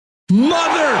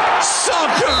Mother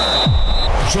Soccer.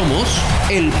 Somos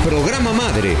el programa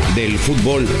madre del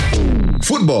fútbol.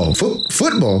 Football?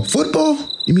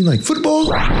 You mean like football?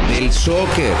 Del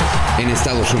soccer en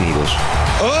Estados Unidos.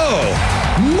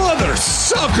 Oh, Mother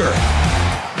Soccer.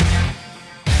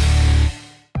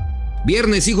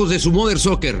 Viernes, hijos de su Mother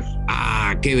Soccer.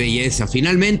 ¡Ah, qué belleza!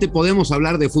 Finalmente podemos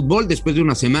hablar de fútbol después de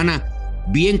una semana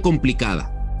bien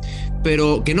complicada.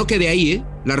 Pero que no quede ahí, ¿eh?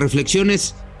 Las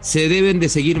reflexiones se deben de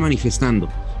seguir manifestando.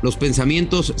 Los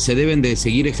pensamientos se deben de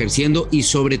seguir ejerciendo y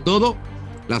sobre todo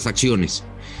las acciones.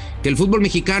 Que el fútbol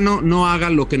mexicano no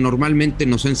haga lo que normalmente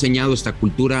nos ha enseñado esta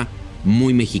cultura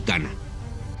muy mexicana.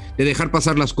 De dejar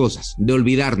pasar las cosas, de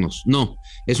olvidarnos. No,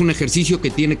 es un ejercicio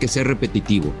que tiene que ser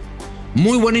repetitivo.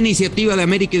 Muy buena iniciativa de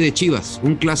América y de Chivas,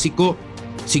 un clásico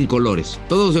sin colores,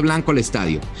 todos de blanco al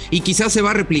estadio. Y quizás se va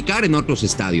a replicar en otros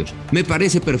estadios. Me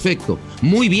parece perfecto.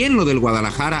 Muy bien lo del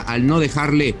Guadalajara al no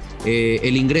dejarle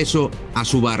el ingreso a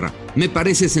su barra. Me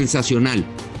parece sensacional.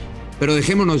 Pero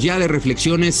dejémonos ya de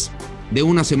reflexiones de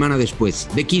una semana después,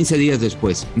 de 15 días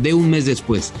después, de un mes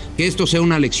después. Que esto sea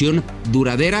una lección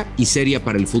duradera y seria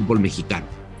para el fútbol mexicano.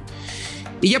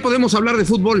 Y ya podemos hablar de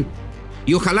fútbol.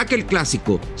 Y ojalá que el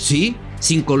clásico, sí,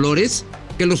 sin colores,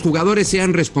 que los jugadores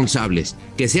sean responsables,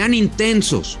 que sean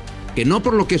intensos, que no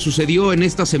por lo que sucedió en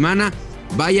esta semana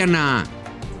vayan a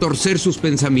torcer sus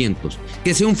pensamientos,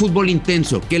 que sea un fútbol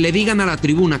intenso, que le digan a la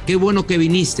tribuna, qué bueno que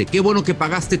viniste, qué bueno que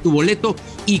pagaste tu boleto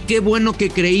y qué bueno que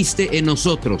creíste en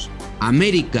nosotros.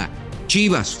 América,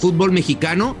 Chivas, fútbol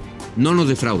mexicano, no nos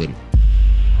defrauden.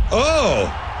 Oh,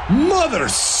 Mother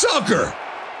Soccer.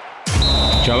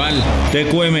 Chaval,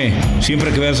 TQM,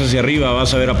 siempre que veas hacia arriba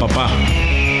vas a ver a papá.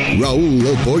 Raúl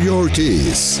El Pollo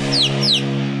Ortiz.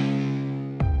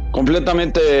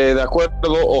 Completamente de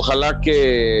acuerdo. Ojalá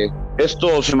que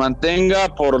esto se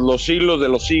mantenga por los siglos de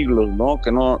los siglos, ¿no? Que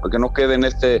no quede en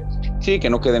que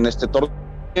no quede en este torneo,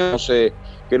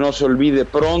 que no se olvide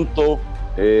pronto.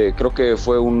 Creo que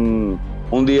fue un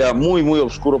día muy, muy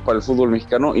oscuro para el fútbol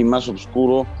mexicano y más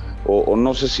oscuro, o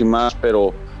no sé si más,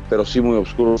 pero sí muy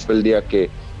oscuro fue el día que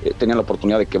tenían la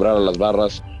oportunidad de quebrar a las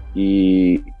barras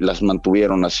y las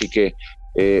mantuvieron. Así que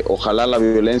ojalá la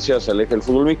violencia se aleje del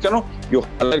fútbol mexicano y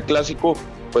ojalá el clásico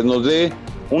pues nos dé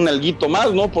un alguito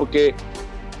más, ¿no? Porque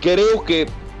creo que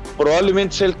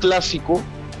probablemente sea el clásico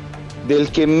del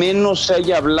que menos se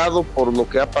haya hablado por lo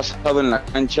que ha pasado en la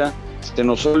cancha. Se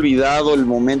nos ha olvidado el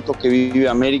momento que vive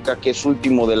América, que es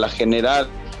último de la general,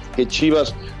 que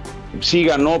Chivas sí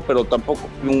ganó, pero tampoco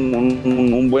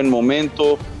un buen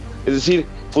momento. Es decir,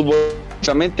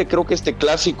 futbolísticamente creo que este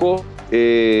clásico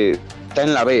está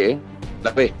en la B,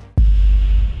 la B.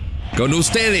 Con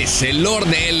ustedes, el Lord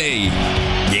de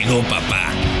LA. Llegó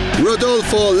papá.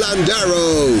 Rodolfo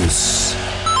Landeros.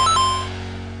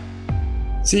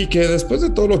 Sí, que después de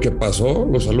todo lo que pasó,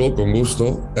 los saludo con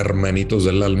gusto, hermanitos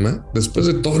del alma. Después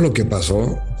de todo lo que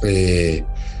pasó,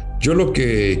 yo lo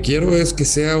que quiero es que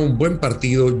sea un buen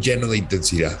partido lleno de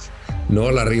intensidad. No,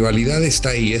 la rivalidad está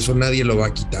ahí, eso nadie lo va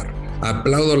a quitar.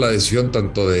 Aplaudo la decisión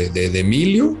tanto de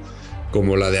Emilio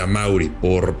como la de Amauri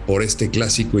por este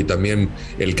clásico y también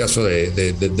el caso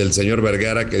del señor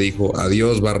Vergara que dijo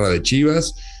adiós barra de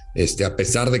Chivas, a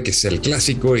pesar de que es el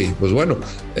clásico. Y pues bueno,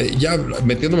 ya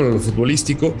metiéndome en lo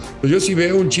futbolístico, pues yo sí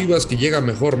veo un Chivas que llega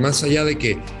mejor, más allá de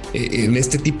que en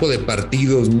este tipo de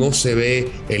partidos no se ve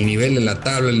el nivel en la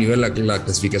tabla, el nivel en la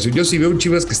clasificación. Yo sí veo un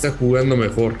Chivas que está jugando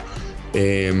mejor.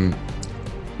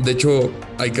 De hecho,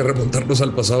 hay que remontarnos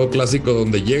al pasado clásico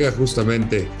donde llega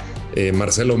justamente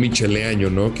Marcelo Micheleaño,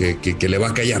 ¿no? Que le va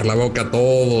a callar la boca a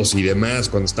todos y demás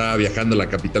cuando estaba viajando a la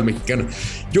capital mexicana.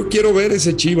 Yo quiero ver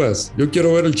ese Chivas, yo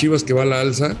quiero ver el Chivas que va a la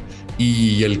alza,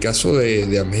 y el caso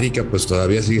de América pues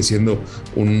todavía sigue siendo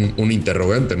un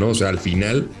interrogante, ¿no? O sea, al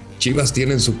final Chivas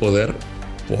tiene en su poder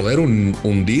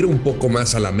hundir un poco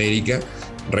más a la América,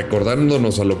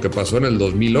 recordándonos a lo que pasó en el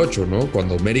 2008, ¿no?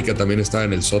 Cuando América también estaba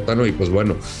en el sótano. Y pues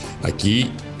bueno,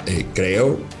 aquí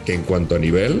creo que en cuanto a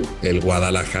nivel, el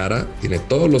Guadalajara tiene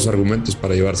todos los argumentos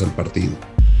para llevarse el partido.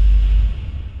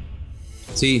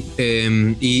 Sí,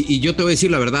 y yo te voy a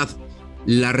decir la verdad,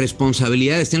 la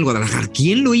responsabilidad está en el Guadalajara.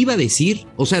 ¿Quién lo iba a decir?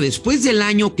 O sea, después del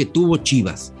año que tuvo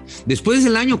Chivas, después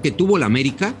del año que tuvo la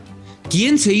América,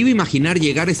 ¿quién se iba a imaginar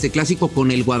llegar a este clásico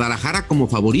con el Guadalajara como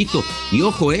favorito? Y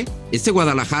ojo, este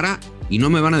Guadalajara, y no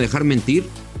me van a dejar mentir,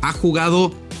 ha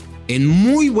jugado en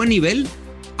muy buen nivel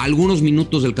algunos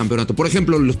minutos del campeonato. Por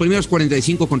ejemplo, los primeros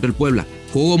 45 contra el Puebla,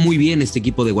 jugó muy bien este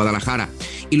equipo de Guadalajara,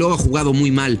 y luego ha jugado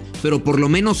muy mal, pero por lo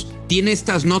menos tiene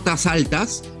estas notas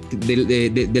altas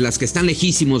de las que están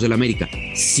lejísimos del América.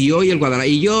 Si hoy el Guadalajara,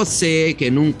 y yo sé que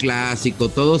en un clásico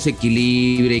todo se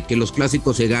equilibra y que los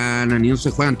clásicos se ganan y no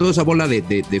se juegan, toda esa bola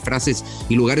de frases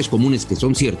y lugares comunes que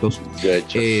son ciertos,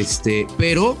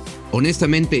 pero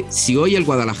honestamente, si hoy el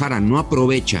Guadalajara no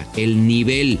aprovecha el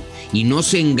nivel y no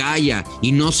se engalla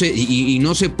y no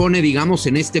se pone, digamos,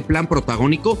 en este plan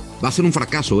protagónico, va a ser un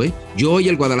fracaso, ¿eh? Yo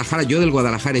del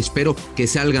Guadalajara espero que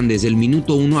salgan desde el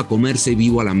minuto 1 a comerse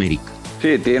vivo al América.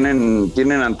 Sí,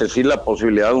 tienen ante sí la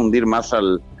posibilidad de hundir más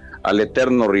al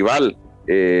eterno rival.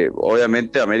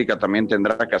 Obviamente América también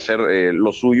tendrá que hacer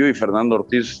lo suyo, y Fernando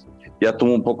Ortiz ya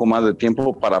tuvo un poco más de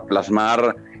tiempo para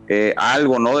plasmar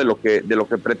algo, ¿no? de lo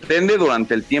que pretende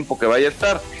durante el tiempo que vaya a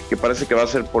estar, que parece que va a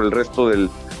ser por el resto del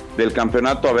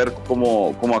campeonato, a ver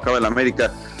cómo acaba el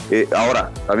América.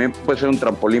 Ahora, también puede ser un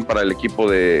trampolín para el equipo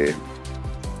de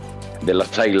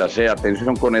las Águilas,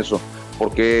 atención con eso,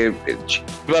 porque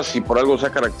Chivas, si por algo se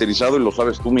ha caracterizado, y lo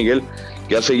sabes tú, Miguel,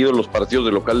 que has seguido los partidos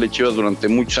de local de Chivas durante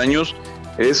muchos años,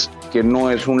 es que no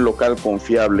es un local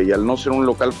confiable, y al no ser un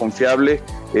local confiable,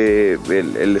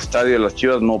 el estadio de las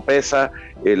Chivas no pesa,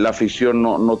 la afición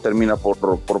no termina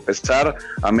por pesar.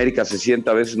 América se siente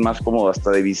a veces más cómodo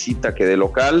hasta de visita que de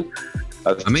local.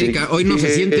 América hoy no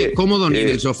se siente cómodo ni en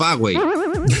el sofá, güey.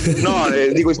 No,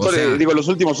 digo historia, digo en los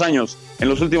últimos años,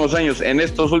 en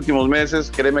estos últimos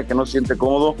meses, créeme que no se siente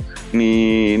cómodo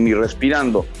ni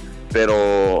respirando,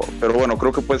 pero bueno,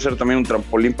 creo que puede ser también un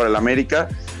trampolín para el América.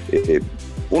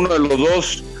 Uno de los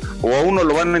dos, o a uno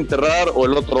lo van a enterrar o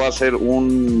el otro va a ser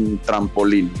un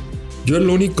trampolín. Yo el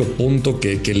único punto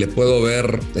que le puedo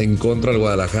ver en contra al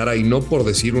Guadalajara, y no por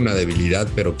decir una debilidad,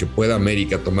 pero que pueda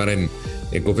América tomar en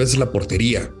confianza, es la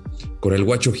portería. Con el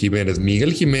Guacho Jiménez,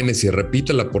 Miguel Jiménez, si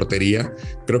repite la portería,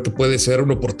 creo que puede ser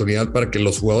una oportunidad para que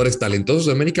los jugadores talentosos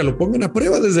de América lo pongan a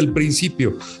prueba desde el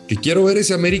principio, que quiero ver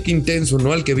ese América intenso,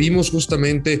 ¿no? Al que vimos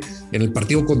justamente en el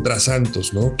partido contra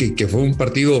Santos, ¿no? Que fue un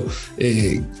partido,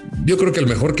 yo creo que el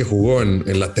mejor que jugó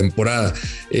en la temporada,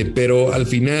 pero al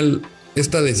final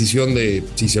esta decisión de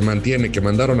si se mantiene, que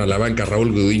mandaron a la banca a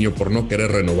Raúl Gudiño por no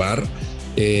querer renovar,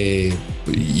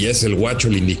 y es el Guacho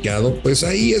el indicado, pues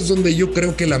ahí es donde yo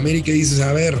creo que el América dice,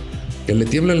 a ver, que le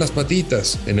tiemblen las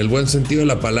patitas, en el buen sentido de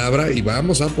la palabra, y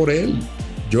vamos a por él.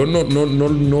 Yo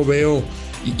no veo,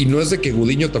 y no es de que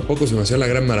Gudiño tampoco se me hacía la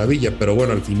gran maravilla, pero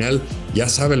bueno, al final ya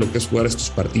sabe lo que es jugar estos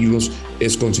partidos,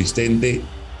 es consistente,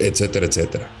 etcétera,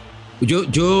 etcétera.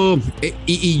 Yo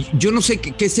no sé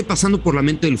qué esté pasando por la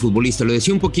mente del futbolista, lo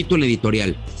decía un poquito en el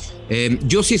editorial.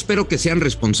 Yo sí espero que sean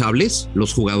responsables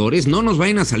los jugadores, no nos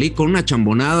vayan a salir con una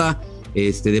chambonada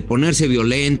de ponerse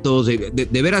violentos,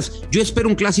 de veras. Yo espero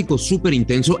un clásico súper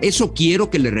intenso, eso quiero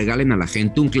que le regalen a la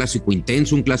gente, un clásico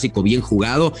intenso, un clásico bien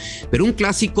jugado, pero un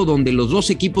clásico donde los dos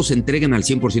equipos se entreguen al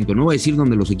 100%, no voy a decir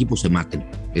donde los equipos se maten,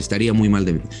 estaría muy mal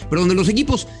de mí, pero donde los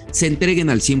equipos se entreguen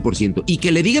al 100% y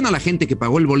que le digan a la gente que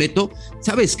pagó el boleto,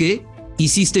 ¿sabes qué?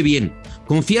 Hiciste bien,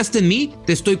 confiaste en mí,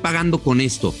 te estoy pagando con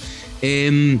esto.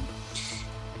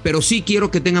 Pero sí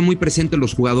quiero que tengan muy presente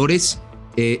los jugadores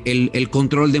el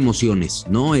control de emociones,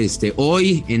 ¿no?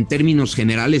 Hoy, en términos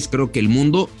generales, creo que el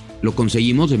mundo lo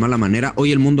conseguimos de mala manera.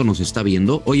 Hoy el mundo nos está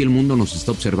viendo, hoy el mundo nos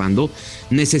está observando.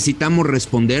 Necesitan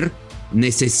responder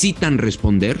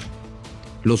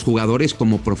los jugadores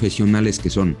como profesionales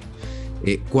que son.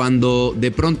 Cuando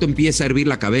de pronto empieza a hervir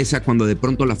la cabeza, cuando de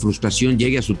pronto la frustración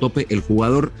llegue a su tope, el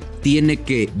jugador tiene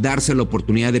que darse la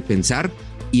oportunidad de pensar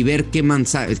y ver qué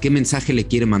mensaje le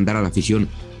quiere mandar a la afición.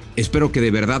 Espero que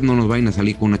de verdad no nos vayan a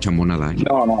salir con una chambonada.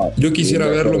 No. Yo quisiera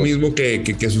ver lo mismo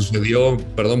que sucedió,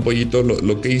 perdón Pollito,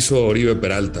 lo que hizo Oribe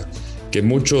Peralta, que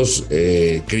muchos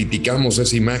criticamos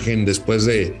esa imagen después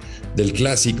del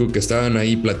clásico, que estaban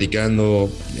ahí platicando.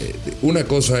 Una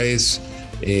cosa es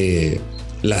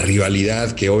la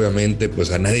rivalidad, que obviamente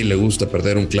pues a nadie le gusta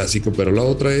perder un clásico, pero la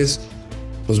otra es,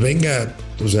 pues venga,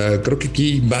 o sea, creo que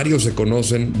aquí varios se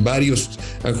conocen, varios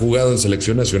han jugado en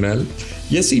selección nacional,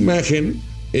 y esa imagen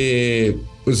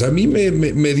pues a mí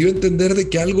me dio a entender de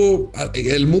que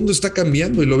el mundo está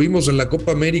cambiando, y lo vimos en la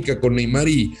Copa América con Neymar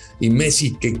y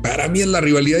Messi, que para mí es la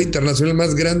rivalidad internacional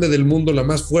más grande del mundo, la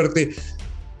más fuerte.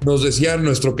 Nos decía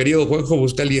nuestro querido Juanjo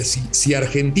Buscalia, si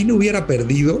Argentina hubiera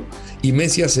perdido y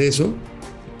Messi hace eso,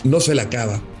 no se la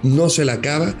acaba,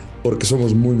 porque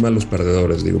somos muy malos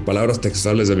perdedores. Digo, palabras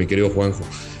textuales de mi querido Juanjo.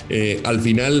 Al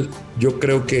final, yo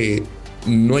creo que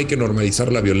no hay que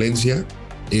normalizar la violencia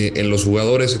en los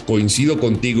jugadores. Coincido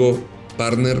contigo,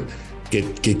 partner,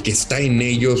 que está en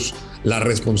ellos la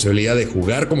responsabilidad de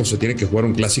jugar como se tiene que jugar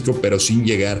un clásico, pero sin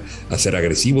llegar a ser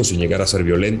agresivo, sin llegar a ser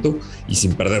violento y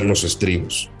sin perder los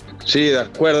estribos. Sí, de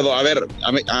acuerdo. A ver,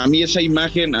 a mí esa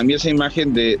imagen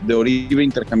de Oribe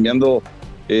intercambiando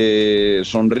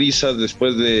sonrisas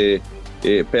después de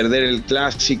perder el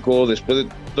clásico, después de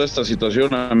toda esta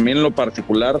situación, a mí en lo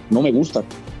particular no me gusta.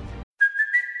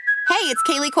 Hey, it's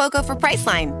Kaylee Cuoco for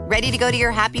Priceline. Ready to go to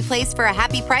your happy place for a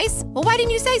happy price? Well, why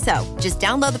didn't you say so? Just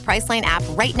download the Priceline app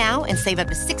right now and save up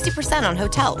to 60% on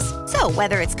hotels. So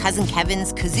whether it's Cousin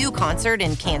Kevin's Kazoo Concert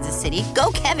in Kansas City,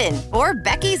 go Kevin, or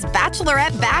Becky's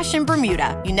Bachelorette Bash in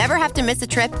Bermuda, you never have to miss a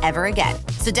trip ever again.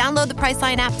 So download the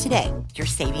Priceline app today. Your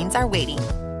savings are waiting.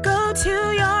 Go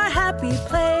to your happy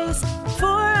place for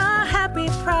a happy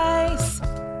price.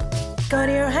 Go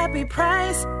to your happy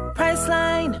price,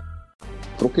 Priceline.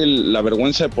 Creo que la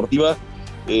vergüenza deportiva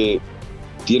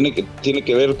tiene que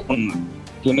ver con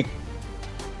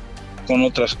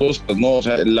otras cosas, ¿no? O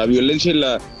sea, la violencia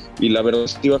y la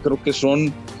vergüenza deportiva creo que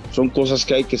son cosas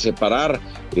que hay que separar.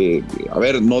 A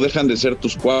ver, no dejan de ser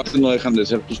tus cuates, no dejan de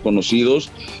ser tus conocidos,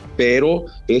 pero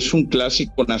es un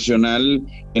clásico nacional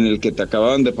en el que te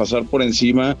acababan de pasar por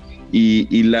encima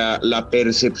y la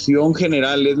percepción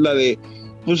general es la de,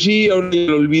 pues sí, ahora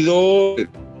lo olvidó.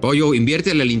 Pollo,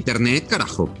 inviértele al internet,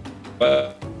 carajo.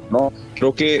 No,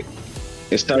 creo que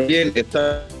está bien,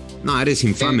 No, eres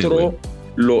infame, güey.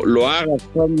 Lo hagas,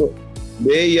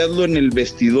 ve y hazlo en el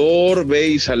vestidor, ve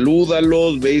y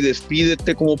salúdalos, ve y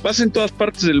despídete, como pasa en todas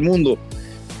partes del mundo,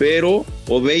 pero,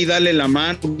 o ve y dale la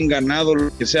mano, un ganado,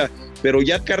 lo que sea, pero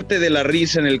ya carte de la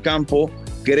risa en el campo,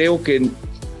 creo que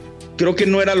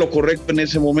no era lo correcto en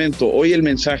ese momento. Hoy el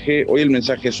mensaje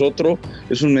es otro,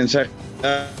 es un mensaje...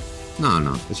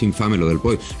 No, es infame lo del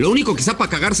Pollo. Lo único que está para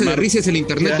cagarse de risa es el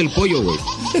internet del Pollo, güey.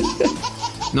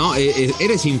 No,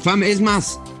 eres infame. Es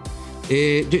más,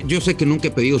 yo sé que nunca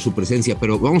he pedido su presencia,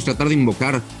 pero vamos a tratar de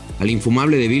invocar al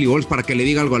infumable de Billy Balls para que le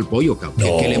diga algo al Pollo, cabrón.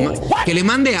 No. Que le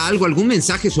mande algo, algún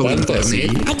mensaje sobre internet.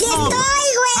 Aquí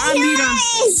estoy, güey.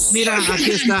 Mira,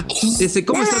 aquí está.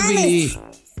 ¿Cómo estás, Billy?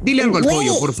 Dile algo al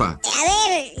Pollo, porfa. A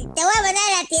ver, te voy a mandar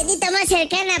a la tiendita más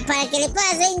cercana para que le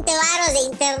puedas 20 varos de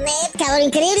internet, cabrón.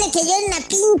 Increíble que yo en una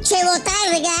pinche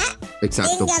botarga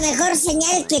tenga mejor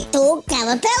señal que tú,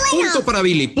 cabrón. Pero bueno.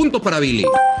 Punto para Billy.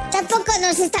 Tampoco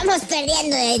nos estamos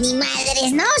perdiendo de ni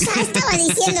madres, ¿no? O sea, estaba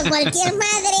diciendo cualquier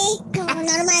madre, como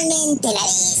normalmente la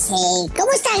dice.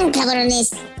 ¿Cómo están,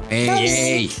 cabrones?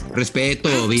 Ey,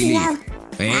 respeto, Billy.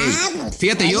 Pues,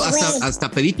 fíjate, yo hasta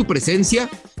pedí tu presencia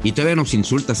y todavía nos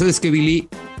insultas. ¿Sabes qué, Billy?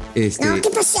 No,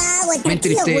 ¿qué pasó, güey? Me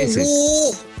entristeces.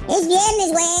 Es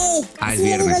viernes, güey. Es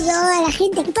viernes. Digo yo a la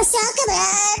gente, ¿qué pasó,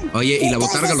 cabrón? Oye, y la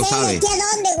botarga lo sabe. ¿A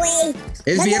dónde, güey?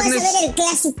 Es viernes. Vas a ver el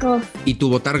clásico? Y tu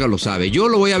botarga lo sabe. Yo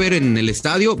lo voy a ver en el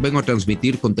estadio. Vengo a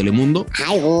transmitir con Telemundo.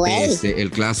 Ay, güey.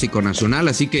 El clásico nacional.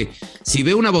 Así que si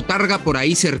veo una botarga por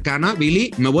ahí cercana,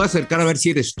 Billy, me voy a acercar a ver si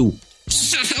eres tú.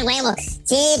 Huevo.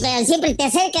 Sí, pero siempre te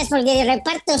acercas porque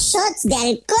reparto shots de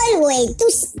alcohol, güey. Tú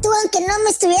aunque no me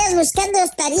estuvieras buscando,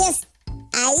 estarías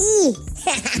ahí.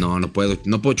 No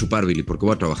puedo chupar, Billy, porque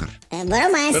voy a trabajar.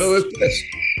 Bromas. Pero después.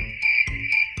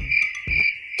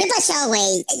 ¿Qué pasó,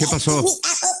 güey? ¿Qué pasó?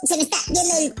 Se me está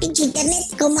yendo el pinche internet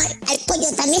como al Pollo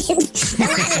también.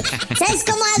 ¿Sabes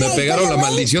cómo habla? Me pegaron pollo, la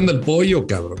maldición del Pollo,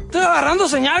 cabrón. Estoy agarrando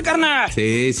señal, carnal.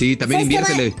 Sí, también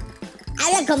inviértele.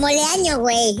 Habla como Leaño,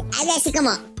 güey. Habla así como,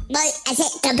 voy a ser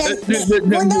campeón del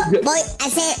mundo, voy a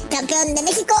ser campeón de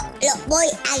México, lo voy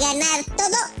a ganar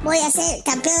todo, voy a ser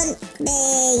campeón de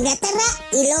Inglaterra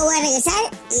y luego voy a regresar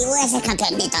y voy a ser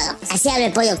campeón de todo. Así habla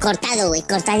el Pollo, cortado, güey,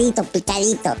 cortadito,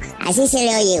 picadito. Así se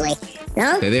le oye, güey,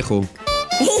 ¿no? Te dejo.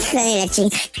 Hijo de la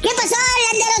chingada. ¿Qué pasó,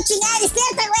 Landero, chingada?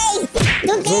 Despierta, güey.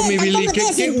 No, mi Billy,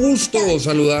 qué gusto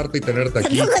saludarte y tenerte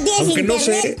aquí. ¿Tampoco tienes aunque internet, no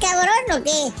sé, cabrón, o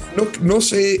qué? No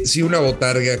sé si una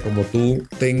botarga como tú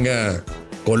tenga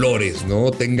colores,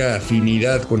 ¿no? Tenga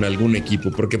afinidad con algún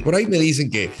equipo, porque por ahí me dicen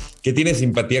que tiene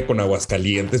simpatía con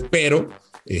Aguascalientes, pero,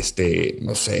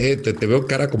 no sé, te veo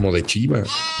cara como de Chivas.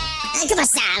 Ay, ¿qué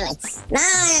pasa, güey? No,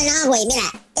 güey, mira,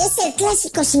 es el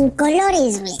clásico sin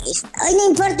colores, güey. Hoy no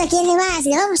importa a quién le vas,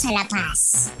 le vamos a La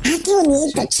Paz. Ah, qué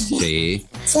bonito, Chiva. Sí.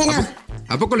 ¿Sí o no?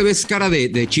 ¿A poco le ves cara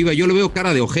de Chiva? Yo le veo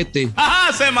cara de ojete.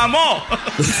 ¡Ajá, se mamó!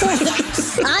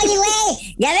 Oye,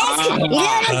 güey, ¿ya ves? Y luego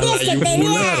no quieres que te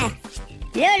diga.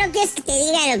 Luego no quieres que te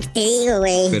diga lo que te digo,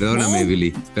 güey. Perdóname,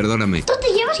 Billy, perdóname. Tú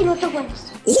te llevas y no te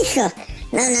acuerdas. Hijo,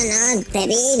 no,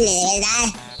 terrible, de verdad.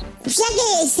 Pues ya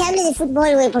que se hable de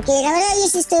fútbol, güey, porque la verdad yo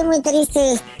sí estoy muy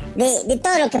triste de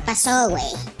todo lo que pasó, güey.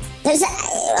 Entonces,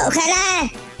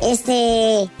 ojalá,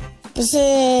 pues,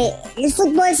 el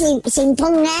fútbol se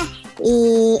imponga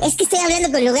Y es que estoy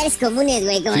hablando con lugares comunes,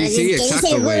 güey. Como Sí, los sí, que exacto,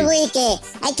 dice el güey. güey, que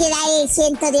hay que dar el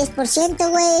 110%,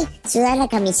 güey. Sudar la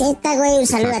camiseta, güey. Un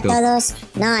saludo Exacto. a todos.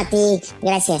 No, a ti.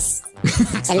 Gracias.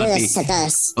 Saludos a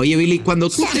todos. Oye, Billy, cuando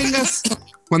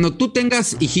tú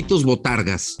tengas hijitos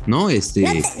botargas, ¿no?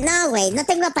 No, güey, no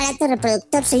tengo aparato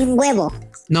reproductor, soy un huevo.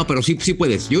 No, pero sí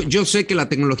puedes. Yo sé que la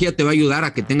tecnología te va a ayudar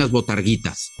a que tengas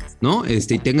botarguitas, ¿no? Y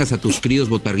tengas a tus críos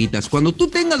botarguitas. Cuando tú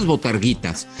tengas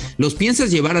botarguitas, ¿los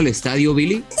piensas llevar al estadio,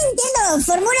 Billy? No te entiendo,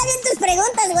 formula bien tus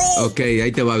preguntas, güey. Ok,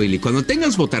 ahí te va, Billy. Cuando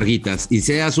tengas botarguitas y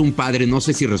seas un padre, no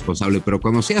sé si responsable, pero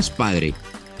cuando seas padre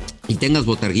y tengas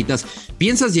botarguitas,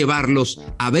 ¿piensas llevarlos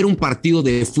a ver un partido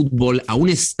de fútbol a un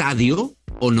estadio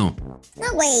o no?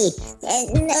 No, güey.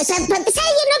 O sea, para empezar,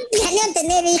 yo no planeo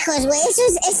tener hijos, güey. Eso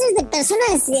es de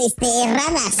personas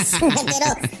erradas. Pero,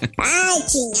 ay,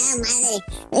 chingada madre.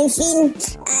 En fin,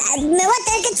 me voy a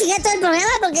tener que chingar todo el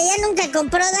programa porque ya nunca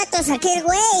compró datos aquel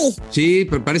güey. Sí,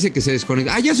 pero parece que se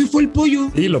desconecta. Ya se fue el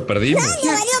pollo. Sí, lo perdimos. No,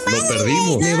 le valió madre, Lo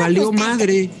perdimos. güey. Le valió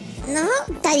madre.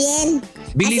 No, está bien.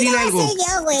 Billy, Así dile lo voy a algo. hacer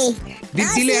yo, güey.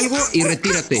 No, Dile sí, algo y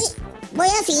retírate. Voy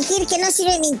a fingir que no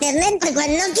sirve mi internet para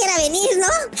cuando no quiera venir,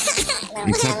 ¿no?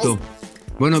 Exacto.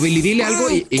 Bueno, Billy, dile algo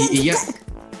y ya.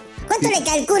 ¿Cuánto le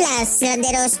calculas,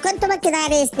 Landeros? ¿Cuánto va a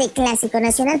quedar este clásico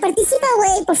nacional? Participa,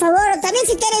 güey, por favor. También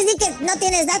si quieres, di que no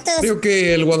tienes datos. Creo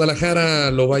que el Guadalajara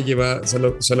lo va a llevar, se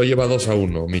lo lleva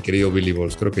 2-1, mi querido Billy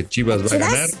Balls. Creo que Chivas va a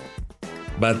ganar,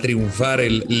 va a triunfar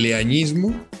el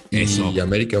leañismo. Eso. Y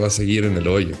América va a seguir en el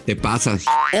hoyo. Te pasas.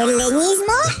 ¿El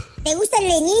leñismo? ¿Te gusta el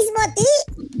leñismo a ti?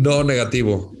 No,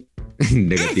 negativo.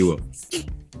 Negativo.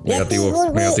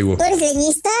 Negativo. ¿Tú eres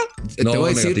leñista? No, Te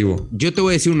voy a decir, negativo. yo te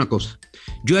voy a decir una cosa.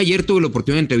 Yo ayer tuve la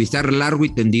oportunidad de entrevistar largo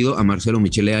y tendido a Marcelo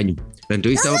Michele Año. La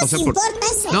entrevista va a pasar por...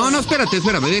 No,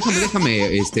 espérame,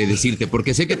 déjame decirte,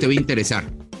 porque sé que te va a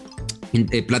interesar.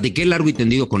 Platiqué largo y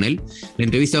tendido con él. La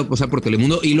entrevista va a pasar por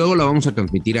Telemundo y luego la vamos a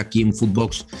transmitir aquí en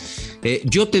Footbox.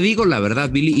 Yo te digo la verdad,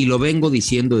 Billy, y lo vengo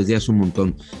diciendo desde hace un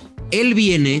montón. Él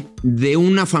viene de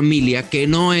una familia que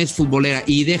no es futbolera,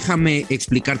 y déjame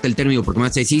explicarte el término porque me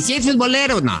vas a decir, si es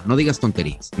futbolero, no digas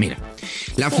tonterías. Mira,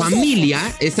 la familia,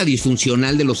 esta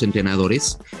disfuncional de los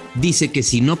entrenadores, dice que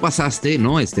si no pasaste,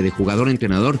 ¿no? De jugador a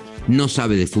entrenador, no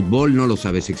sabe de fútbol, no lo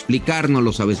sabes explicar, no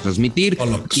lo sabes transmitir,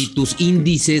 y tus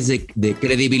índices de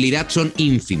credibilidad son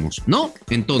ínfimos, ¿no?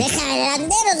 Entonces... Deja de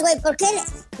Landeros, güey, ¿por qué?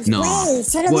 No, Güey,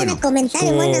 solo bueno, viene a comentar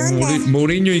en buena onda.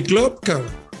 Mourinho y Klopp,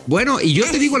 cabrón. Bueno, y yo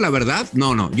te digo la verdad,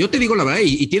 yo te digo la verdad,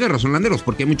 y tiene razón Landeros,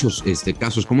 porque hay muchos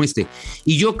casos como este,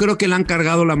 y yo creo que le han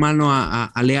cargado la mano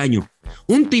a Leaño.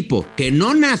 Un tipo que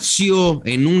no nació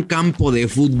en un campo de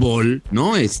fútbol,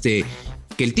 ¿no? Que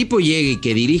el tipo llegue y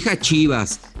que dirija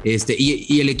Chivas,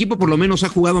 y el equipo por lo menos ha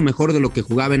jugado mejor de lo que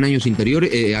jugaba en años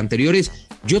anteriores.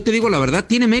 Yo te digo la verdad,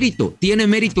 tiene mérito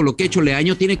lo que ha hecho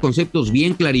Leaño, tiene conceptos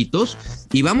bien claritos,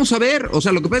 y vamos a ver, o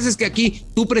sea, lo que pasa es que aquí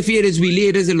tú prefieres, Billy,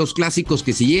 eres de los clásicos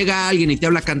que si llega alguien y te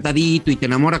habla cantadito y te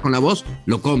enamora con la voz,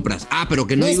 lo compras. Pero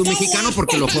que no diga un mexicano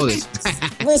porque lo jodes.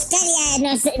 Buscalia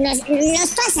nos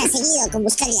pasa seguido con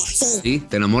Buscalia, sí. ¿Sí?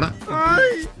 ¿Te enamora?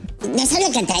 Nos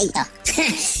habla cantadito.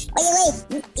 Oye,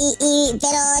 güey,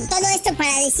 pero todo esto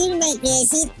para decirme que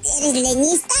sí eres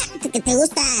leñista, que te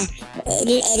gusta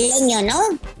el leño, ¿no?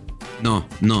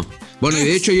 No. Bueno, y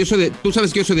de hecho tú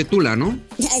sabes que yo soy de Tula, ¿no?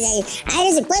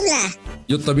 Eres de Puebla.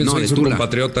 Yo también soy su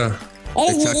compatriota.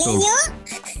 ¿Eres Exacto. milenio?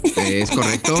 Es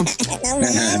correcto. No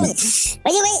mames.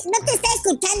 Oye, güey, no te está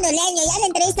escuchando, Leaño. Ya la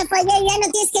entrevista fue ayer, ya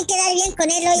no tienes que quedar bien con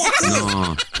él hoy aquí.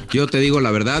 No, yo te digo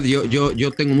la verdad,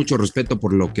 yo tengo mucho respeto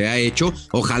por lo que ha hecho.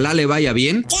 Ojalá le vaya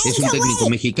bien. Es un técnico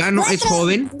mexicano, es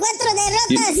joven. 4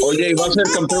 derrotas. Oye, ¿y va a ser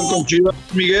campeón con Chivas,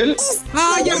 Miguel?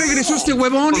 Ya regresó este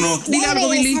huevón. Dile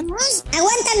algo, Billy.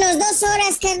 Aguántanos 2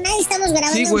 horas, carnal. Estamos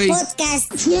grabando un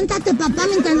podcast. Siéntate, papá,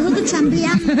 mientras nosotros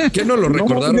chambeamos. ¿Qué no lo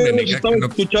recordaron de Necaxa? Estaba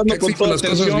escuchando con toda las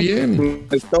atención. cosas bien.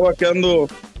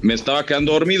 Me estaba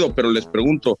quedando dormido, pero les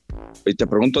pregunto, y te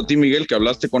pregunto a ti, Miguel, que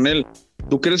hablaste con él,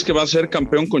 ¿tú crees que va a ser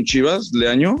campeón con Chivas,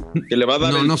 Leaño? ¿Que le va a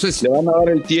dar le van a dar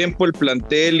el tiempo, el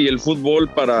plantel y el fútbol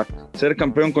para ser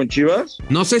campeón con Chivas?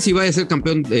 No sé si vaya a ser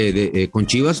campeón con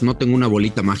Chivas, no tengo una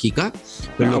bolita mágica,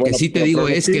 pero lo que sí te digo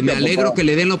es que me alegro que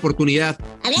le den la oportunidad.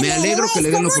 Me alegro que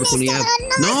le den la oportunidad.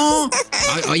 No,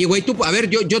 oye, güey, tú, a ver,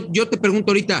 yo te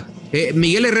pregunto ahorita,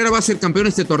 ¿Miguel Herrera va a ser campeón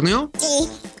este torneo? Sí.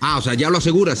 Ah, o sea, ya lo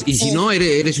aseguras. Y si no,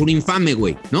 eres un infame,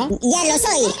 güey, ¿no? Ya lo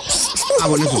soy. Ah,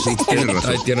 bueno, eso sí, tienes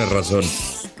razón. Ahí tienes razón.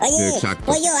 Oye, Exacto.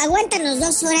 Pollo, aguántanos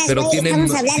 2 horas, Pero güey, tiene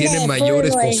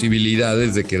mayores fútbol.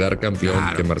 posibilidades de quedar campeón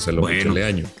que Marcelo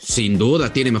Leaño. Sin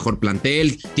duda, tiene mejor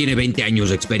plantel, tiene 20 años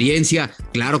de experiencia.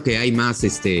 Claro que hay más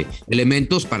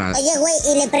elementos para... Oye, güey,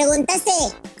 ¿y le preguntaste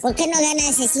por qué no gana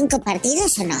hace 5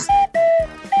 partidos o no?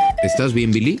 ¿Estás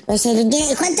bien, Billy? Pues,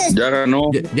 ¿cuántos? Ya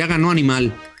ganó. Ya ganó,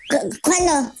 animal.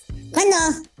 ¿Cuándo?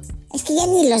 Es que ya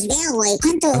ni los veo, güey.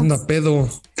 ¿Cuánto? Anda pedo.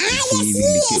 Ah, ya sí,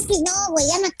 es que no, güey,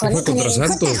 ya me acordé con el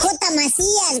JJ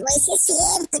Macías, güey, sí es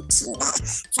cierto, chingada.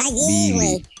 Fallé,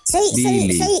 güey.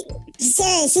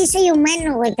 Soy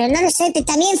humano, güey, pero no lo soy, pero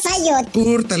también fallo.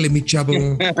 Córtale, mi chavo.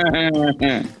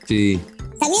 Sí.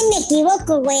 También me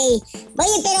equivoco, güey.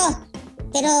 Oye,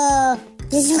 pero,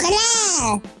 pues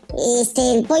ojalá,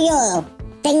 el Pollo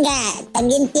tenga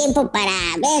también tiempo para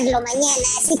verlo mañana,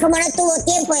 así como no tuvo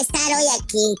tiempo de estar hoy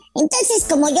aquí. Entonces,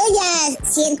 como yo ya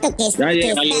siento que Ya hay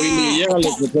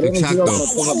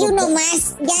uno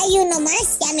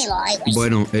más, ya me voy, güey.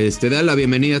 Bueno, da la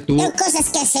bienvenida tú Tengo cosas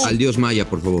que hacer. al Dios Maya,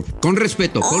 por favor. Con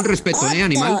respeto,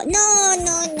 animal. No.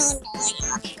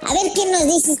 A ver qué nos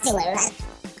dice este güey, ¿verdad?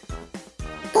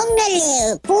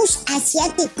 Póngale push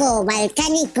asiático,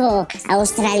 balcánico,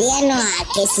 australiano a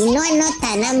que si no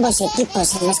anotan ambos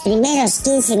equipos en los primeros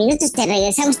 15 minutos te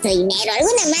regresamos tu dinero.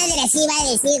 Alguna madre así va a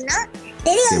decir, ¿no?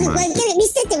 Te digo que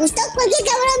 ¿te gustó? Cualquier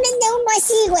cabrón vende humo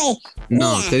así, güey.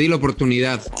 No, Mira, te di la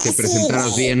oportunidad que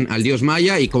presentaras bien al Dios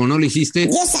Maya y como no lo hiciste,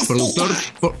 productor,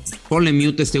 ponle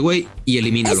mute a este güey y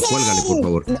elimínalo. Cuélgale, por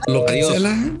favor.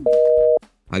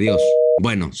 Adiós.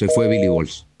 Bueno, se fue Billy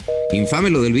Balls. Infame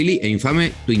lo del Billy e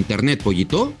infame tu internet,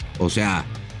 pollito. O sea,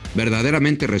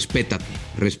 verdaderamente respétate.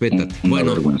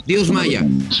 Bueno, Dios Maya.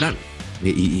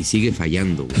 Y sigue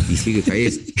fallando, güey. Y sigue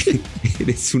fallando.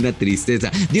 Eres una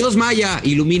tristeza. Dios Maya,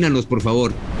 ilumínanos, por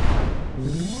favor.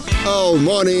 All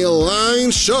Money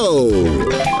Line Show.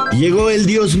 Llegó el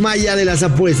Dios Maya de las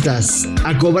apuestas.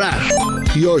 A cobrar.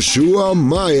 Joshua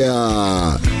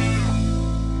Maya.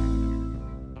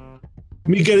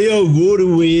 Mi querido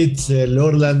Gurwitz, el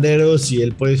Orlanderos y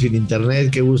el Pollo Sin Internet,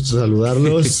 qué gusto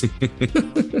saludarlos.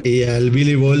 Y al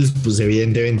Billy Balls, pues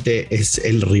evidentemente es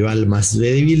el rival más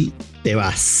débil. Te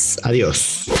vas,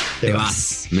 adiós. Te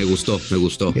vas. Me gustó.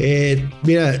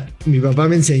 Mira, mi papá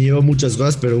me enseñó muchas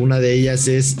cosas, pero una de ellas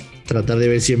es tratar de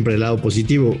ver siempre el lado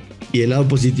positivo. Y el lado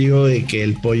positivo de que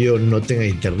el Pollo no tenga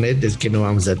internet es que no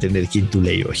vamos a tener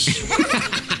Quintuley hoy.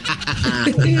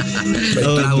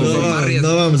 No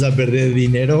vamos a perder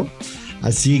dinero,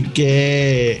 así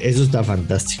que eso está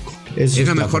fantástico. Es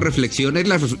la mejor reflexión, es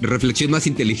la reflexión más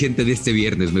inteligente de este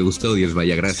viernes. Me gustó, Dios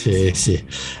Vaya, gracias. Sí.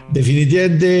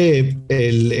 Definitivamente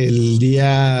el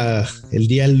día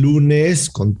lunes,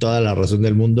 con toda la razón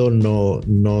del mundo,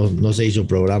 no se hizo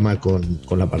programa con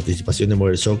la participación de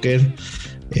Modern Soccer.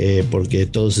 Porque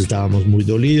todos estábamos muy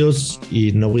dolidos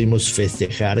y no pudimos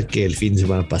festejar que el fin de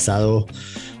semana pasado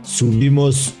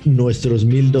subimos nuestros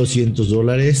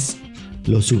 $1,200,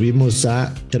 lo subimos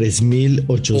a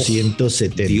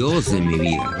 3,870. Dios de mi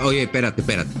vida. Oye, espérate.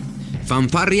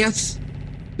 Fanfarrias,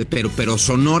 pero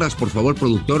sonoras, por favor,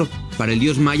 productor, para el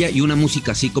Dios Maya y una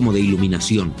música así como de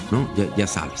iluminación, ¿no? Ya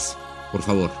sabes, por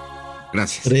favor.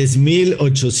 Gracias.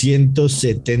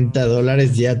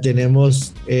 $3,870 ya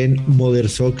tenemos en Modern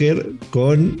Soccer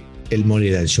con el Money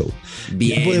Line Show.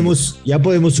 Bien. Ya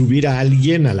podemos subir a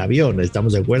alguien al avión,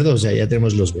 ¿estamos de acuerdo? O sea, ya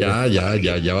tenemos los... Ya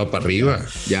va para arriba.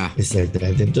 Ya.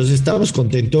 Exactamente. Entonces, estamos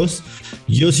contentos.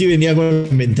 Yo sí venía con la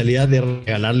mentalidad de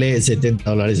regalarle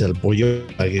 $70 al Pollo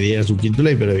para que diera su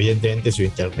Quintuley, pero evidentemente su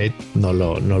internet no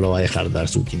lo va a dejar dar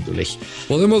su Quintuley.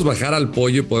 Podemos bajar al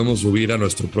Pollo y podemos subir a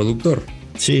nuestro productor.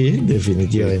 Sí,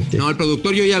 definitivamente. No, el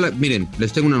productor miren,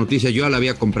 les tengo una noticia, yo ya le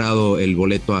había comprado el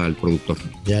boleto al productor.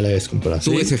 Ya le habías comprado.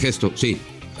 Tuve ese gesto, sí.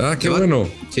 Ah, qué bueno.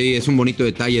 Sí, es un bonito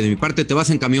detalle de mi parte. Te vas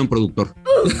en camión, productor.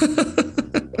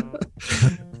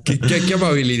 Qué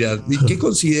amabilidad. Y qué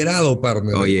considerado,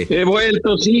 partner. Oye. He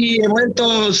vuelto, sí.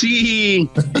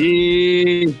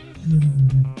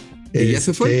 ¿Y ya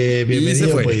se fue?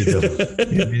 Bienvenido, Pollito.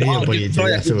 Bienvenido, Pollito.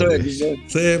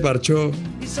 Se marchó.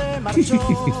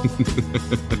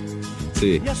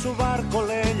 Sí. Y a su barco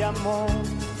le llamó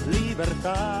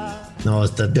Libertad. No,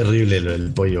 está terrible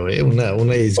el Pollo, ¿eh? Una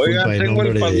disculpa. Oigan, tengo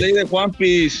el parlay de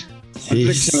Juanpis. Sí.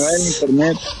 Antes que se me vaya el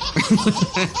internet.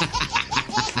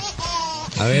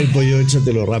 A ver, Pollo,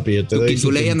 échatelo rápido. Te doy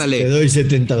ándale.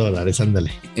 $70,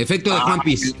 ándale. Efecto de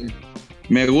Juanpis.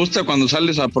 Me gusta cuando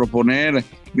sales a proponer.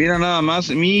 Mira nada más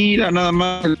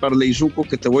el parleizuco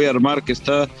que te voy a armar, que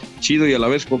está chido y a la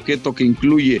vez coqueto, que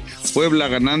incluye Puebla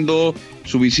ganando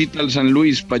su visita al San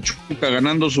Luis, Pachuca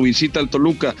ganando su visita al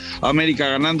Toluca, América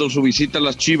ganando su visita a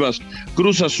las Chivas,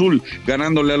 Cruz Azul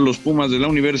ganándole a los Pumas de la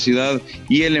Universidad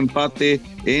y el empate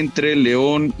entre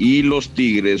León y los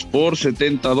Tigres. Por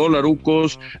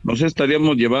 $70 nos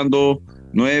estaríamos llevando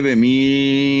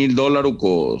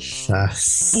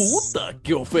 $9,000. ¡Puta,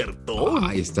 qué ofertón!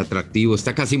 Ay, está atractivo.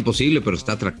 Está casi imposible, pero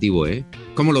está atractivo, ¿eh?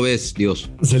 ¿Cómo lo ves, Dios?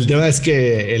 Pues el tema es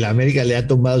que el América le ha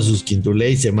tomado sus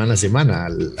quintuley semana a semana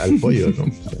al pollo, ¿no?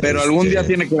 Pero algún día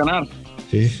tiene que ganar.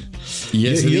 Sí. Y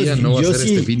ese día no va a ser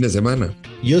este fin de semana.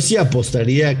 Yo sí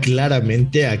apostaría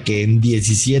claramente a que en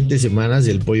 17 semanas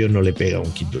el pollo no le pega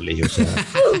un quintuley. O sea,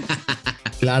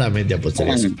 claramente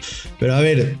apostaría eso. Pero a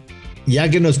ver, ya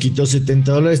que nos quitó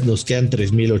 $70, nos quedan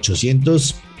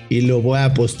 3,800 y lo voy a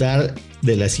apostar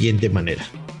de la siguiente manera.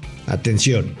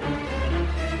 Atención.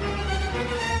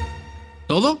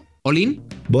 ¿Todo? ¿Olin?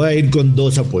 Voy a ir con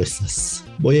dos apuestas.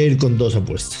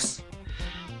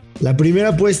 La primera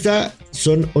apuesta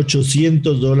son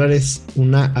 $800,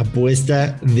 una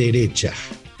apuesta derecha.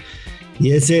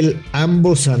 Y es el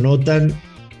ambos anotan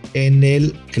en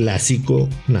el Clásico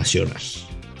Nacional.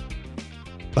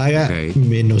 Paga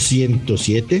menos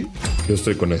 107. Yo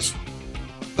estoy con eso.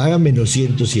 Paga menos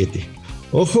 107.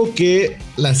 Ojo que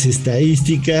las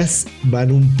estadísticas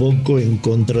van un poco en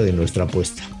contra de nuestra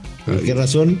apuesta. ¿Por qué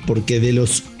razón? Porque de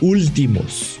los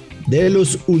últimos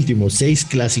 6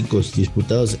 clásicos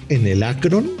disputados en el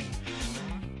Akron,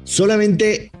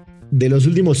 solamente de los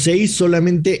últimos 6,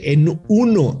 solamente en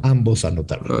uno ambos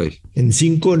anotaron. Ay. En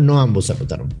 5 no ambos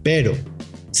anotaron. Pero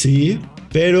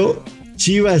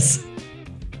Chivas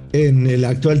en el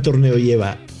actual torneo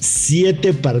lleva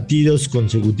 7 partidos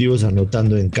consecutivos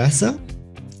anotando en casa,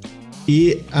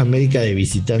 y América de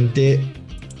visitante,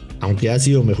 aunque ha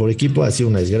sido mejor equipo, ha sido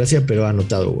una desgracia, pero ha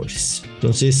anotado goles.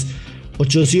 Entonces,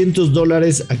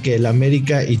 $800 a que el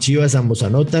América y Chivas ambos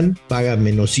anotan, paga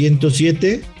menos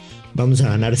 107, vamos a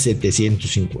ganar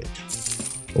 750.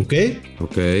 ¿Ok?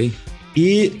 Ok.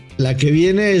 Y la que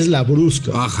viene es la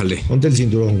brusca. Bájale. Ponte el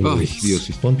cinturón, güey. Ay, Dios.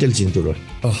 Ponte el cinturón.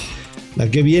 La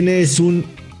que viene es un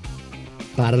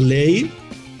parlay.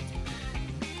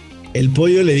 El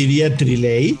pollo le diría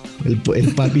triley. El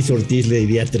papi Ortiz le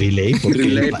diría triley.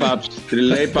 Triley paps.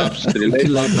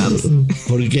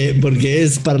 Porque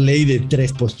es parlay de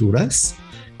 3 posturas.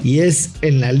 Y es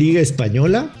en la Liga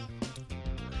Española.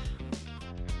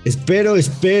 Espero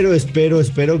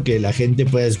que la gente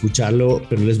pueda escucharlo,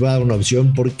 pero les voy a dar una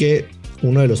opción porque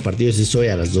uno de los partidos es hoy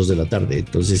a las 2 de la tarde.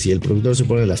 Entonces, si el productor se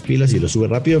pone las pilas y lo sube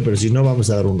rápido, pero si no,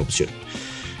 vamos a dar una opción.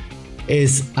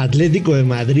 Es Atlético de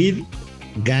Madrid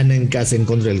gana en casa en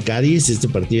contra del Cádiz. Este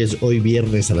partido es hoy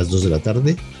viernes a las 2 de la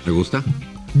tarde. ¿Me gusta?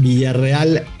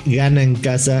 Villarreal gana en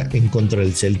casa en contra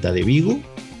del Celta de Vigo.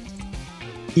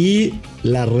 Y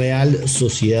la Real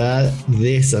Sociedad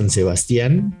de San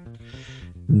Sebastián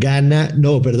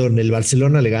el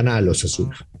Barcelona le gana a los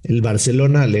Osasuna. El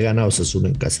Barcelona le gana a Osasuna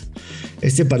en casa.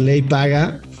 Este parlay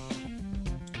paga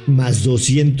más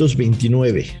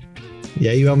 229. Y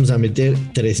ahí vamos a meter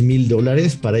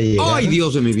 $3,000 para llegar. ¡Ay,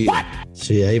 Dios de mi vida!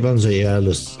 Sí, ahí vamos a llegar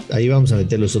ahí vamos a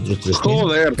meter los otros 3,000.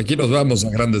 Joder. Aquí nos vamos a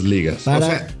Grandes Ligas.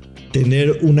 Para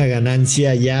tener una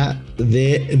ganancia ya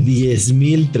de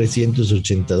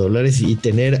 $10,380 y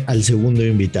tener al segundo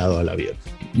invitado al avión.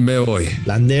 Me voy.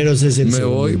 Landeros es el Me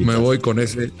segundo voy, invitado. me voy con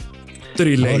ese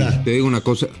triley. Ahora, te digo una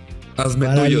cosa. Hazme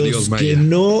tuyo, Dios Maya.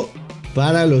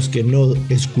 Para los que no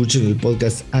escuchen el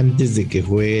podcast antes de que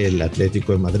juegue el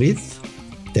Atlético de Madrid,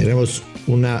 tenemos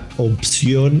una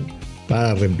opción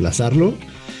para reemplazarlo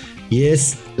y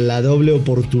es la doble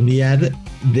oportunidad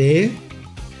de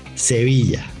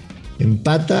Sevilla.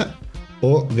 Empata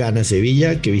o gana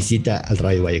Sevilla, que visita al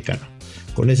Rayo Vallecano.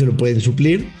 Con eso lo pueden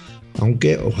suplir,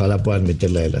 aunque ojalá puedan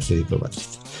meter la del Atlético de Madrid.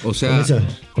 O sea,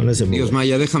 con ese Dios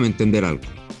Maya, déjame entender algo.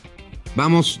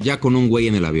 Vamos ya con un güey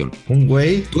en el avión. ¿Un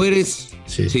güey? Tú eres...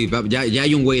 Sí, ya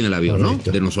hay un güey en el avión, correcto,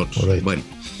 ¿no? De nosotros. Correcto. Bueno,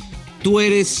 tú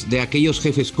eres de aquellos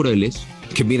jefes crueles,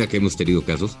 que mira que hemos tenido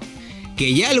casos,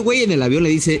 que ya el güey en el avión le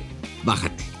dice,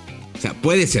 bájate. O sea,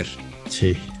 puede ser.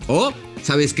 Sí. O,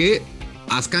 ¿sabes qué?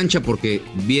 Haz cancha porque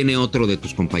viene otro de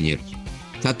tus compañeros.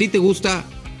 O sea, ¿a ti te gusta?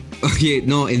 Oye,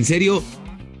 no, en serio,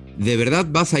 ¿de verdad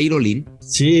vas a ir all-in?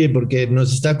 Sí, porque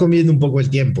nos está comiendo un poco el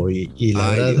tiempo y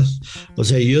la verdad, Dios. O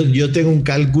sea, yo tengo un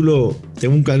cálculo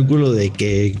de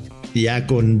que ya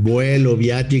con vuelo,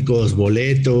 viáticos,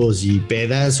 boletos y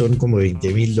pedas son como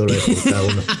 $20,000 por cada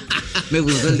uno. Me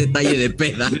gustó el detalle de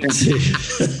peda. Sí.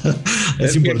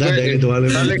 Es importante, hay que tomarlo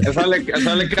en cuenta. Sale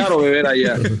caro beber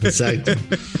allá. Exacto.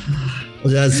 O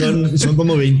sea, son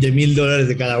como $20,000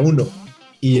 de cada uno.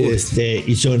 Y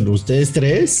y son ustedes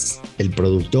tres, el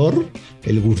productor,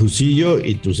 el gurusillo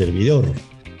y tu servidor.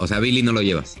 O sea, a Billy no lo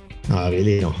llevas. No, a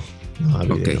Billy no. A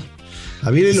Billy okay. no. A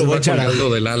Billy lo voy a echar a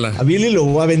Billy lo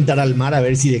voy a aventar al mar a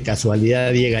ver si de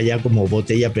casualidad llega ya como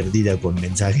botella perdida con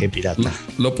mensaje pirata.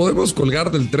 Lo podemos colgar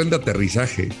del tren de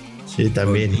aterrizaje. Sí,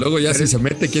 también. Luego ya si se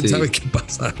mete, quién sabe qué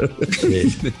pasa.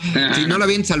 Sí. Sí, no lo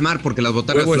avientes al mar porque las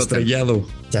botargas flotan. Estrellado.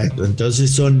 Exacto.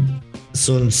 Entonces son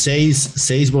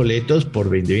 6 boletos por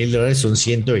 $20,000, son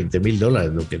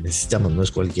 $120,000. Lo que necesitamos no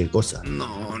es cualquier cosa.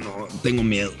 No, tengo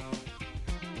miedo.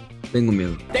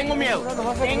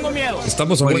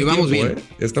 Estamos a buen tiempo, bien.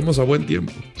 Estamos a buen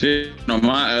tiempo. Sí,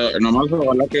 nomás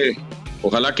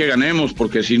ojalá que ganemos,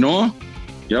 porque si no,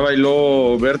 ya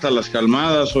bailó Berta las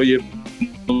calmadas, oye,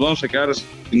 nos vamos a quedar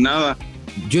sin nada.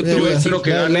 Yo espero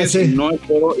que ganes y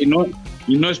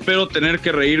no espero tener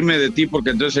que reírme de ti,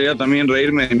 porque entonces sería también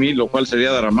reírme de mí, lo cual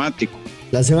sería dramático.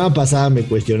 La semana pasada me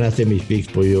cuestionaste mis picks,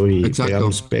 pollo, y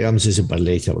pegamos ese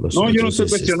parlay sabroso. No, yo no estoy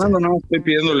cuestionando, no, estoy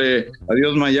pidiéndole a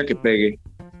Dios Maya que pegue.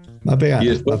 Va a pegar,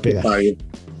 va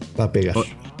a pegar.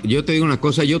 Yo te digo una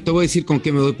cosa, yo te voy a decir con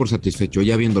qué me doy por satisfecho,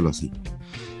 ya viéndolo así.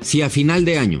 Si a final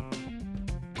de año,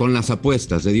 con las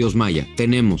apuestas de Dios Maya,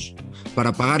 tenemos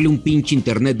para pagarle un pinche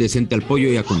internet decente al pollo,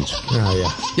 ya con eso.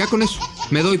 Ya con eso.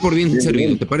 Me doy por bien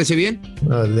servido. ¿Te parece bien?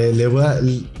 No, le voy a,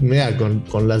 mira,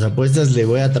 con las apuestas le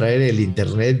voy a traer el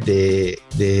internet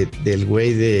del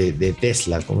güey de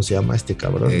Tesla. ¿Cómo se llama este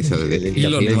cabrón?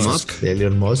 Elon Musk. De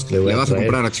Elon Musk. ¿Le vas a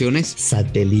comprar acciones?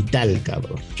 Satelital,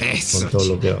 cabrón. Eso. Con todo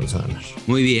lo que vamos a ganar.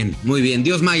 Muy bien, muy bien.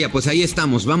 Dios Maya, pues ahí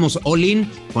estamos. Vamos all in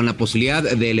con la posibilidad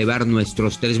de elevar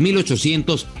nuestros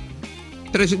 3,800.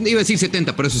 Iba a decir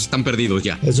 70, pero esos están perdidos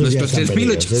ya. Nuestros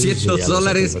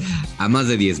 $3,800 a más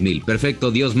de 10,000.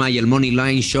 Perfecto, Dios Maya, el Money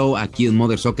Line Show aquí en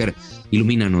Mother Soccer.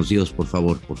 Ilumínanos, Dios, por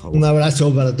favor. Un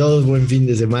abrazo para todos, buen fin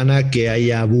de semana, que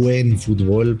haya buen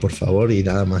fútbol, por favor, y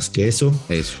nada más que eso.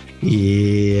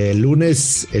 Y el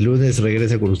lunes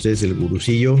regresa con ustedes el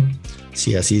gurusillo,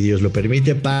 si así Dios lo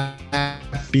permite, para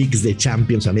picks de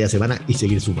Champions a media semana y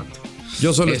seguir sumando.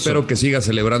 Yo solo espero que sigas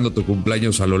celebrando tu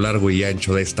cumpleaños a lo largo y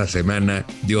ancho de esta semana.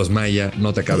 Dios Maya,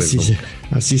 no te acabes nunca.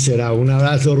 Así será. Un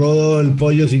abrazo, Rodo, el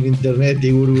pollo sin internet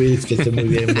y Guruis, que esté muy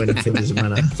bien. Buen fin de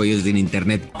semana. Pollo sin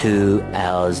internet. 2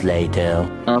 hours later.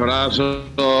 Abrazo.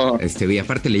 Y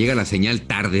aparte le llega la señal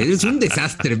tarde. Es un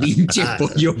desastre, pinche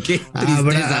pollo. Qué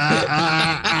tristeza.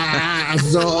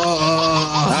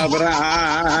 Abrazo.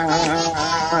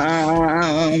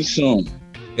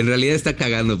 En realidad está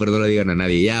cagando, pero no lo digan a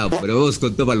nadie. Ya, pero vos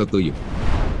toma lo tuyo.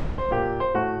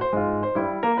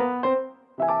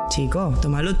 Chico,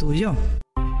 toma lo tuyo.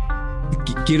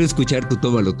 Quiero escuchar tu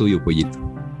toma lo tuyo, pollito.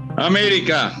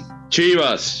 América,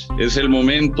 Chivas, es el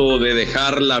momento de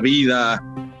dejar la vida.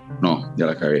 No, ya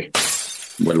la cagué.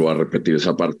 Vuelvo a repetir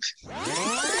esa parte.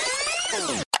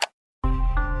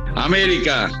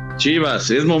 América,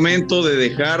 Chivas, es momento de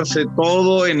dejarse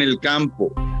todo en el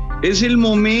campo. Es el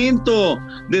momento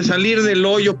de salir del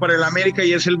hoyo para el América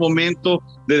y es el momento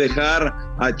de dejar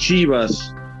a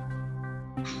Chivas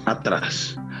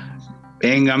atrás.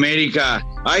 Venga, América,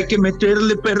 hay que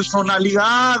meterle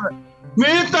personalidad.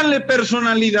 Métanle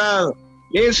personalidad.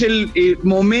 Es el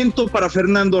momento para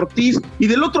Fernando Ortiz y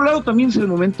del otro lado también es el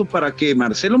momento para que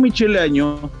Marcelo Michele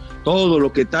Año, todo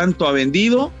lo que tanto ha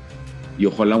vendido, y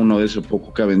ojalá uno de esos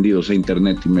poco que ha vendido sea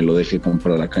internet y me lo deje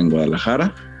comprar acá en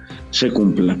Guadalajara, se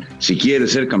cumpla. Si quiere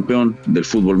ser campeón del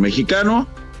fútbol mexicano,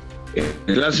 el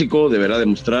clásico deberá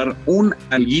demostrar un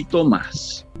alguito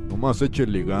más. Nomás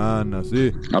échele ganas,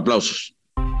 sí. Aplausos.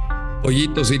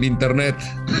 Pollito sin internet.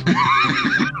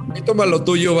 Y toma lo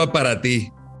tuyo, va para ti.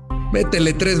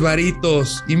 Métele 3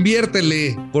 varitos,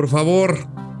 inviértele, por favor,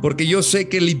 porque yo sé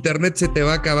que el internet se te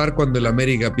va a acabar cuando el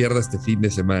América pierda este fin de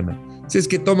semana. Si es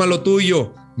que toma lo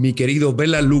tuyo, mi querido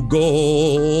Bela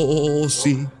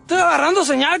Lugosi. Estoy agarrando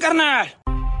señal, carnal.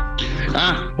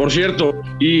 Ah, por cierto,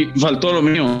 y faltó lo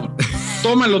mío.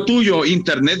 Toma lo tuyo,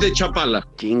 internet de Chapala.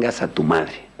 Chingas a tu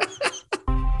madre.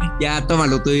 Ya,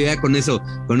 tómalo tú, ya con eso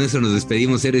nos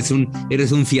despedimos. Eres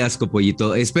un fiasco,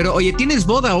 pollito. Espero, oye, ¿tienes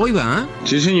boda hoy, va?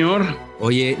 Sí, señor.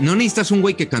 Oye, ¿no necesitas un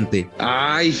güey que cante?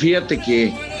 Ay, fíjate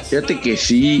que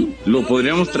sí, lo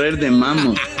podríamos traer de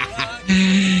mano.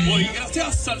 Hoy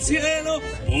gracias al cielo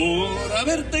por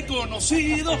haberte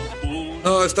conocido.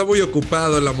 No, está muy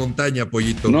ocupado en la montaña,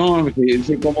 pollito. No,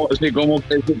 si como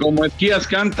esquías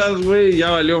cantas, güey,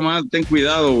 ya valió más, ten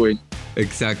cuidado, güey.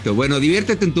 Exacto. Bueno,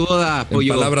 diviértete en tu boda,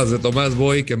 pollo. En palabras de Tomás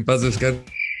Boy, que en paz descanse.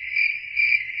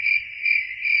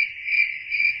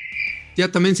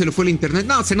 Ya también se le fue el internet.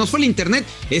 No, se nos fue el internet.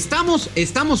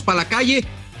 Estamos para la calle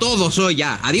todos hoy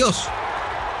ya. Adiós.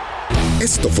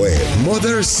 Esto fue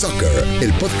Mother Soccer,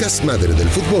 el podcast madre del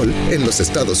fútbol en los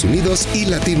Estados Unidos y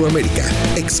Latinoamérica,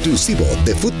 exclusivo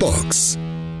de Footbox.